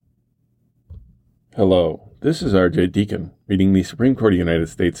Hello, this is R.J. Deacon, reading the Supreme Court of the United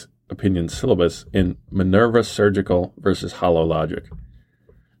States opinion syllabus in Minerva Surgical versus Hologic.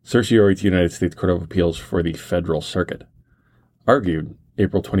 Certiorari to United States Court of Appeals for the Federal Circuit. Argued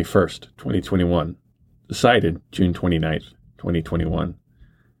April 21st, 2021. Decided June 29th, 2021.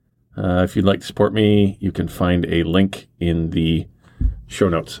 If you'd like to support me, you can find a link in the show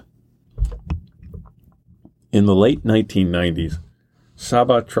notes. In the late 1990s,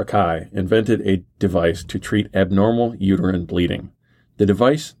 Saba Trakai invented a device to treat abnormal uterine bleeding. The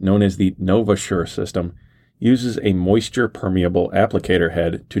device, known as the NovaSure system, uses a moisture-permeable applicator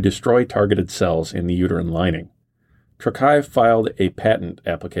head to destroy targeted cells in the uterine lining. Trakai filed a patent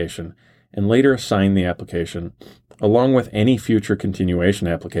application and later assigned the application, along with any future continuation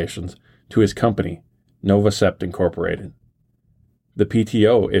applications, to his company, Novacept Incorporated. The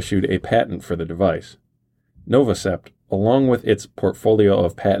PTO issued a patent for the device. Novacept, along with its portfolio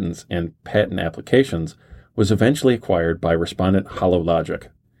of patents and patent applications, was eventually acquired by respondent Hologic.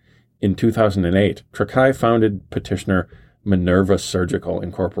 In 2008, Trakai founded petitioner Minerva Surgical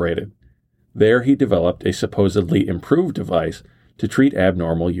Incorporated. There he developed a supposedly improved device to treat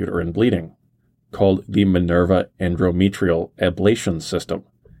abnormal uterine bleeding, called the Minerva Endometrial Ablation System.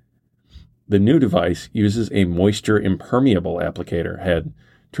 The new device uses a moisture-impermeable applicator head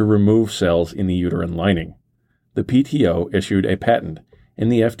to remove cells in the uterine lining. The PTO issued a patent, and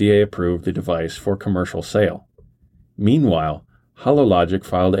the FDA approved the device for commercial sale. Meanwhile, Hologic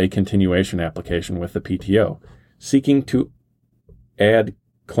filed a continuation application with the PTO, seeking to add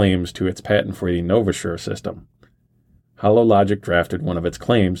claims to its patent for the NovaSure system. Hologic drafted one of its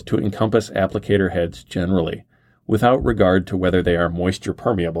claims to encompass applicator heads generally, without regard to whether they are moisture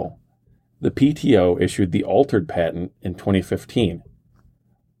permeable. The PTO issued the altered patent in 2015.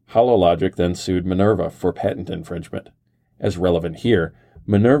 Hologic then sued Minerva for patent infringement. As relevant here,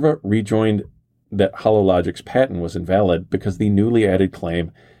 Minerva rejoined that Hologic's patent was invalid because the newly added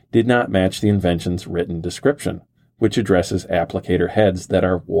claim did not match the invention's written description, which addresses applicator heads that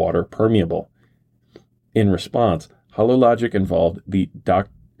are water permeable. In response, Hologic invoked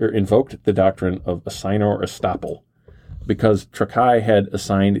the doctrine of assignor estoppel. Because Trakai had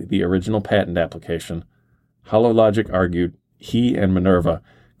assigned the original patent application, Hologic argued he and Minerva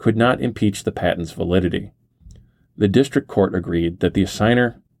could not impeach the patent's validity. The district court agreed that the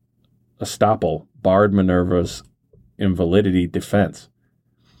assigner estoppel barred Minerva's invalidity defense.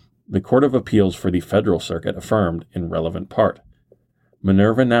 The Court of Appeals for the Federal Circuit affirmed in relevant part.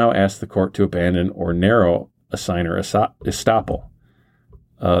 Minerva now asked the court to abandon or narrow assigner estoppel.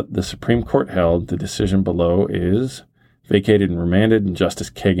 The Supreme Court held the decision below is vacated and remanded, and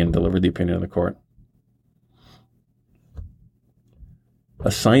Justice Kagan delivered the opinion of the court.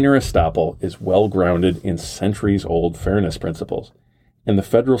 Assigner estoppel is well grounded in centuries-old fairness principles, and the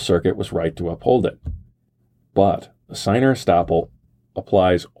Federal Circuit was right to uphold it. But assigner estoppel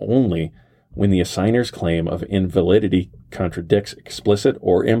applies only when the assigner's claim of invalidity contradicts explicit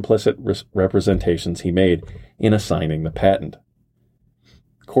or implicit representations he made in assigning the patent.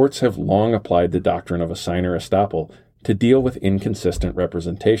 Courts have long applied the doctrine of assigner estoppel to deal with inconsistent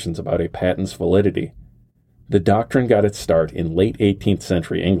representations about a patent's validity. The doctrine got its start in late 18th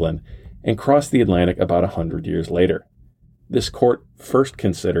century England and crossed the Atlantic about 100 years later. This court first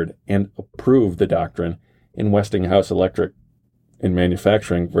considered and approved the doctrine in Westinghouse Electric and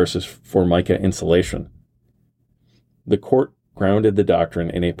Manufacturing versus Formica Insulation. The court grounded the doctrine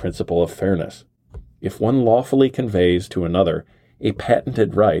in a principle of fairness. If one lawfully conveys to another a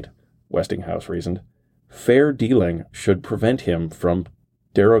patented right, Westinghouse reasoned, fair dealing should prevent him from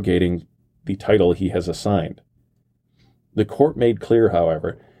derogating the title he has assigned. The court made clear,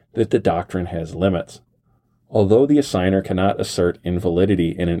 however, that the doctrine has limits. Although the assigner cannot assert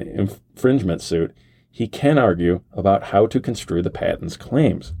invalidity in an infringement suit, he can argue about how to construe the patent's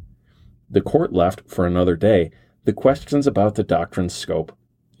claims. The court left for another day the questions about the doctrine's scope,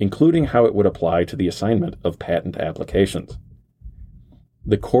 including how it would apply to the assignment of patent applications.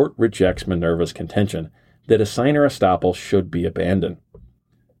 The court rejects Minerva's contention that assigner estoppel should be abandoned.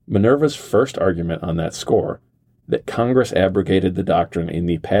 Minerva's first argument on that score, that Congress abrogated the doctrine in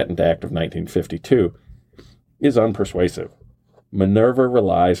the Patent Act of 1952, is unpersuasive. Minerva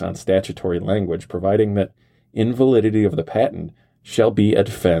relies on statutory language providing that invalidity of the patent shall be a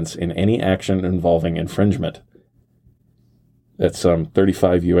defense in any action involving infringement. That's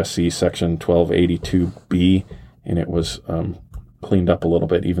 35 U.S.C. Section 1282B, and it was cleaned up a little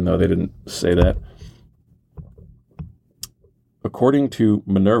bit, even though they didn't say that. According to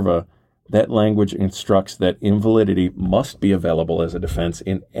Minerva, that language instructs that invalidity must be available as a defense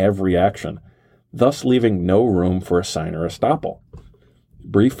in every action, thus leaving no room for assigner estoppel.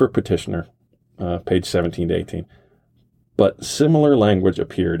 Brief for petitioner. page 17 to 18. But similar language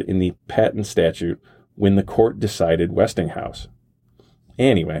appeared in the patent statute when the court decided Westinghouse.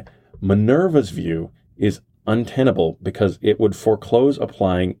 Anyway, Minerva's view is untenable because it would foreclose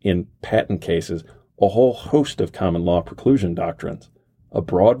applying in patent cases a whole host of common law preclusion doctrines, a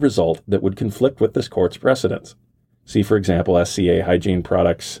broad result that would conflict with this court's precedents. See, for example, SCA Hygiene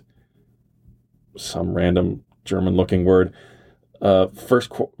Products, some random German-looking word,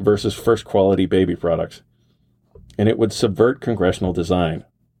 first quality baby products. And it would subvert congressional design.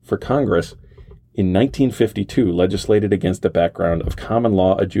 For Congress, in 1952, legislated against the background of common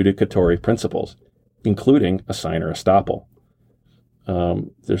law adjudicatory principles, including assigner estoppel.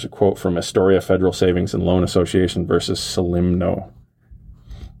 There's a quote from Astoria Federal Savings and Loan Association versus Salimno.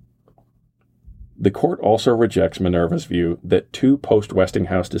 The court also rejects Minerva's view that two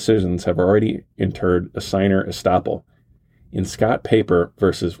post-Westinghouse decisions have already interred assigner estoppel. In Scott Paper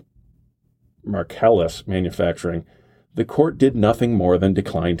versus Marcellus Manufacturing, the court did nothing more than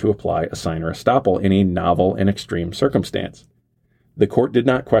decline to apply assigner estoppel in a novel and extreme circumstance. The court did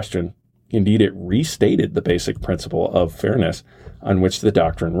not question, indeed it restated the basic principle of fairness on which the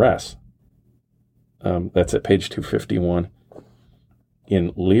doctrine rests. That's at page 251.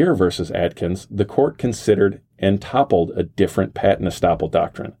 In Lear versus Atkins, the court considered and toppled a different patent estoppel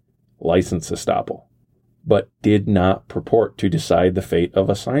doctrine, license estoppel, but did not purport to decide the fate of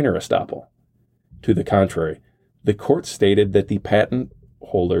assigner estoppel. To the contrary, the court stated that the patent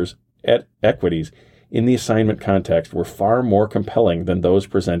holder's equities in the assignment context were far more compelling than those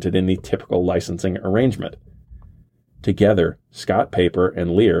presented in the typical licensing arrangement. Together, Scott Paper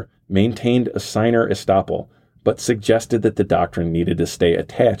and Lear maintained assigner estoppel, but suggested that the doctrine needed to stay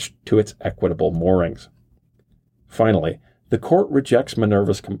attached to its equitable moorings. Finally, the court rejects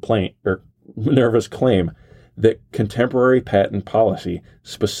Minerva's claim that contemporary patent policy,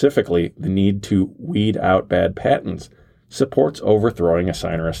 specifically the need to weed out bad patents, supports overthrowing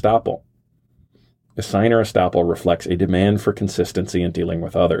assigner estoppel. Assigner estoppel reflects a demand for consistency in dealing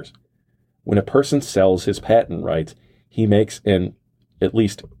with others. When a person sells his patent rights, he makes an, at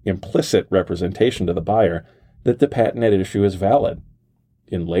least implicit, representation to the buyer that the patent at issue is valid.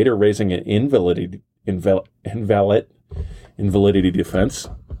 In later raising an invalidity defense,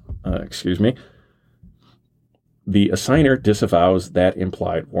 the assigner disavows that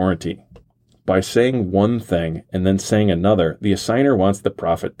implied warranty. By saying one thing and then saying another, the assigner wants the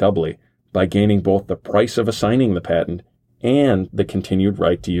profit doubly by gaining both the price of assigning the patent and the continued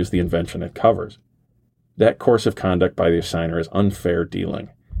right to use the invention it covers. That course of conduct by the assigner is unfair dealing,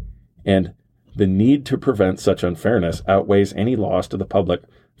 and the need to prevent such unfairness outweighs any loss to the public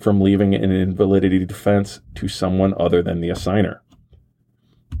from leaving an invalidity defense to someone other than the assigner.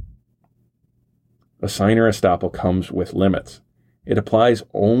 Assigner estoppel comes with limits. It applies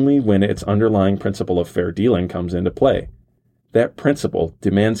only when its underlying principle of fair dealing comes into play. That principle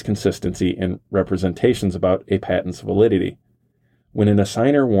demands consistency in representations about a patent's validity. When an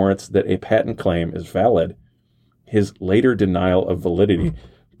assigner warrants that a patent claim is valid, his later denial of validity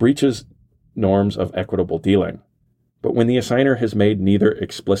breaches norms of equitable dealing. But when the assigner has made neither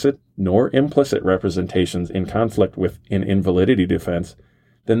explicit nor implicit representations in conflict with an invalidity defense,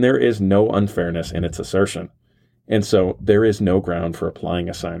 then there is no unfairness in its assertion, and so there is no ground for applying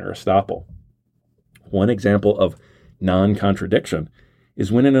assigner estoppel. One example of non-contradiction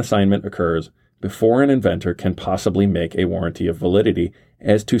is when an assignment occurs before an inventor can possibly make a warranty of validity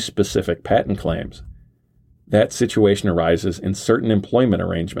as to specific patent claims. That situation arises in certain employment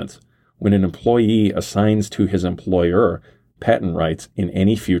arrangements, when an employee assigns to his employer patent rights in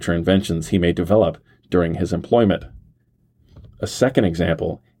any future inventions he may develop during his employment. A second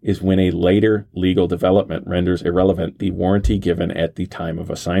example is when a later legal development renders irrelevant the warranty given at the time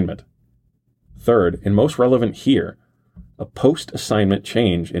of assignment. Third, and most relevant here, a post-assignment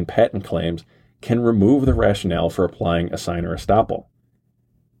change in patent claims can remove the rationale for applying assigner estoppel.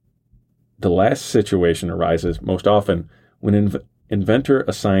 The last situation arises most often when an inventor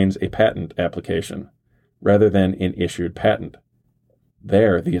assigns a patent application rather than an issued patent.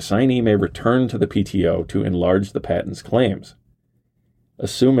 There, the assignee may return to the PTO to enlarge the patent's claims.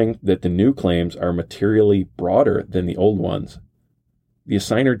 Assuming that the new claims are materially broader than the old ones, the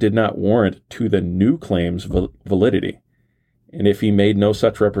assigner did not warrant to the new claims validity, and if he made no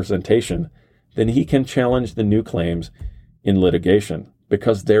such representation, then he can challenge the new claims in litigation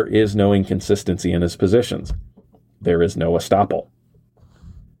because there is no inconsistency in his positions. There is no estoppel.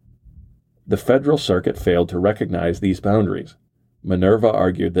 The Federal Circuit failed to recognize these boundaries. Minerva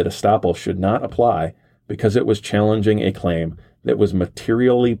argued that estoppel should not apply because it was challenging a claim that was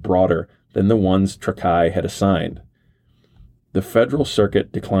materially broader than the ones Trakai had assigned. The Federal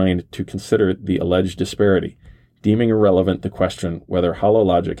Circuit declined to consider the alleged disparity, deeming irrelevant the question whether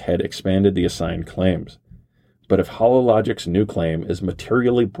HoloLogic had expanded the assigned claims. But if HoloLogic's new claim is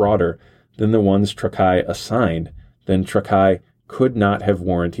materially broader than the ones Trakai assigned, then Trakai could not have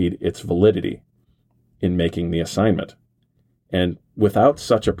warranted its validity in making the assignment. And without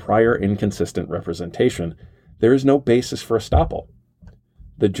such a prior inconsistent representation, there is no basis for estoppel.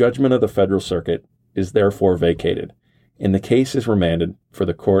 The judgment of the Federal Circuit is therefore vacated, and the case is remanded for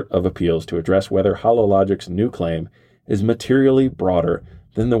the Court of Appeals to address whether HoloLogic's new claim is materially broader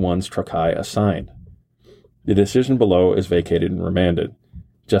than the ones Trakai assigned. The decision below is vacated and remanded.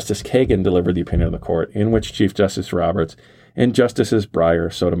 Justice Kagan delivered the opinion of the court, in which Chief Justice Roberts and Justices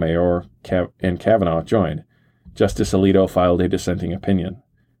Breyer, Sotomayor, and Kavanaugh joined. Justice Alito filed a dissenting opinion.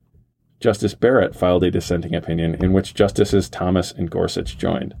 Justice Barrett filed a dissenting opinion in which Justices Thomas and Gorsuch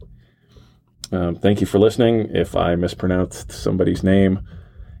joined. Thank you for listening. If I mispronounced somebody's name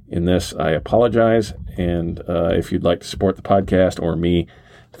in this, I apologize. And if you'd like to support the podcast or me,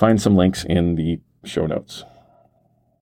 find some links in the show notes.